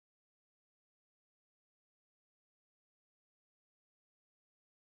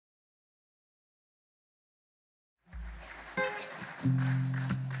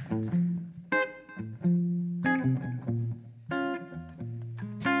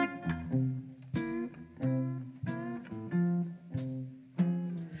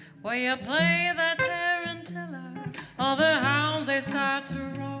Where you play the tarantella, all the hounds they start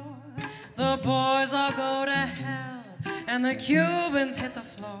to roar. The boys all go to hell, and the Cubans hit the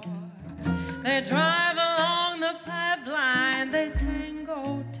floor. They drive along the pipeline, they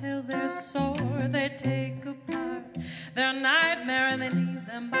tango till they're sore. They take apart their nightmare and they leave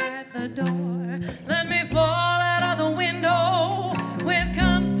them by the door. Let me fall out of the window with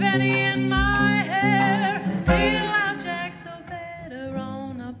confetti in my hair. Feel out Jack so better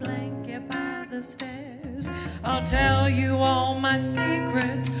on a blanket by the stairs. I'll tell you all my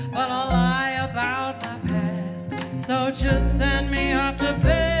secrets, but I'll lie about my past. So just send me off to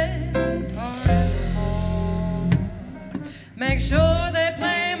bed forevermore. Make sure they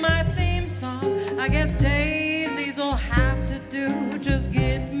play my theme song. I guess Daisy'll have to do. Just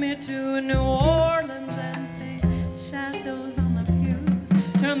get me to New Orleans and paint shadows on the pews.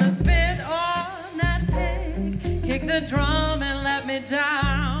 Turn the spit on that pig, kick the drum and let me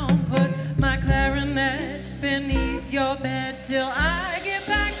down. Put my clarinet beneath your bed till I get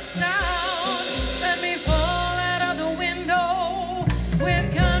back down. Let me fall out of the window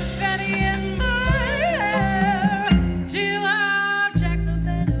with confetti in my hair. Till I'll jack some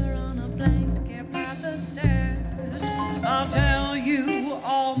better on a blanket by the stairs. I'll tell you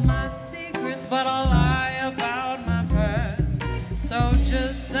all my secrets, but I'll lie about my past. So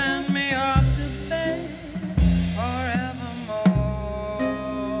just send me off to bed forevermore.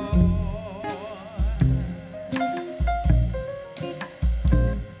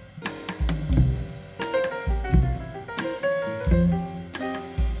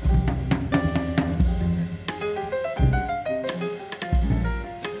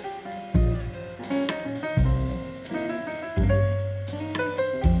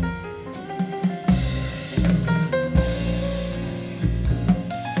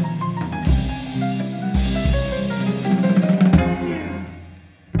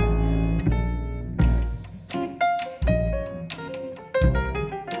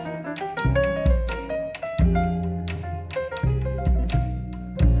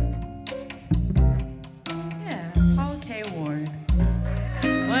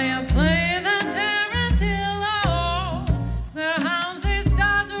 When you play the tarantella, the hounds they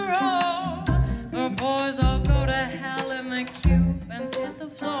start to roar. The boys all go to hell and the Cubans hit the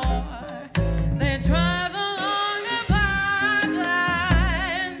floor. They drive along the pipeline,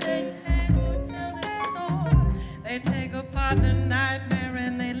 they tango till they're sore. They take apart the nightmare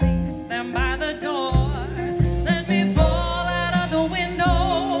and they leave them by the door. Let me fall out of the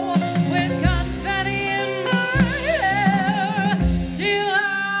window with confetti in my hair till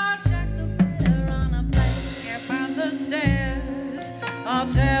stairs. I'll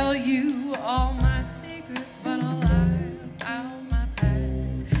tell you all my secrets, but I'll lie about my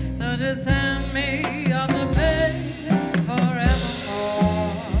past. So just send me off to bed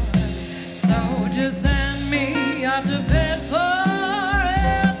forevermore. So just send me off to bed forevermore.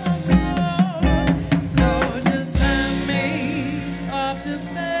 So just send me off to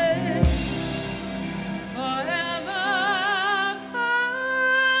bed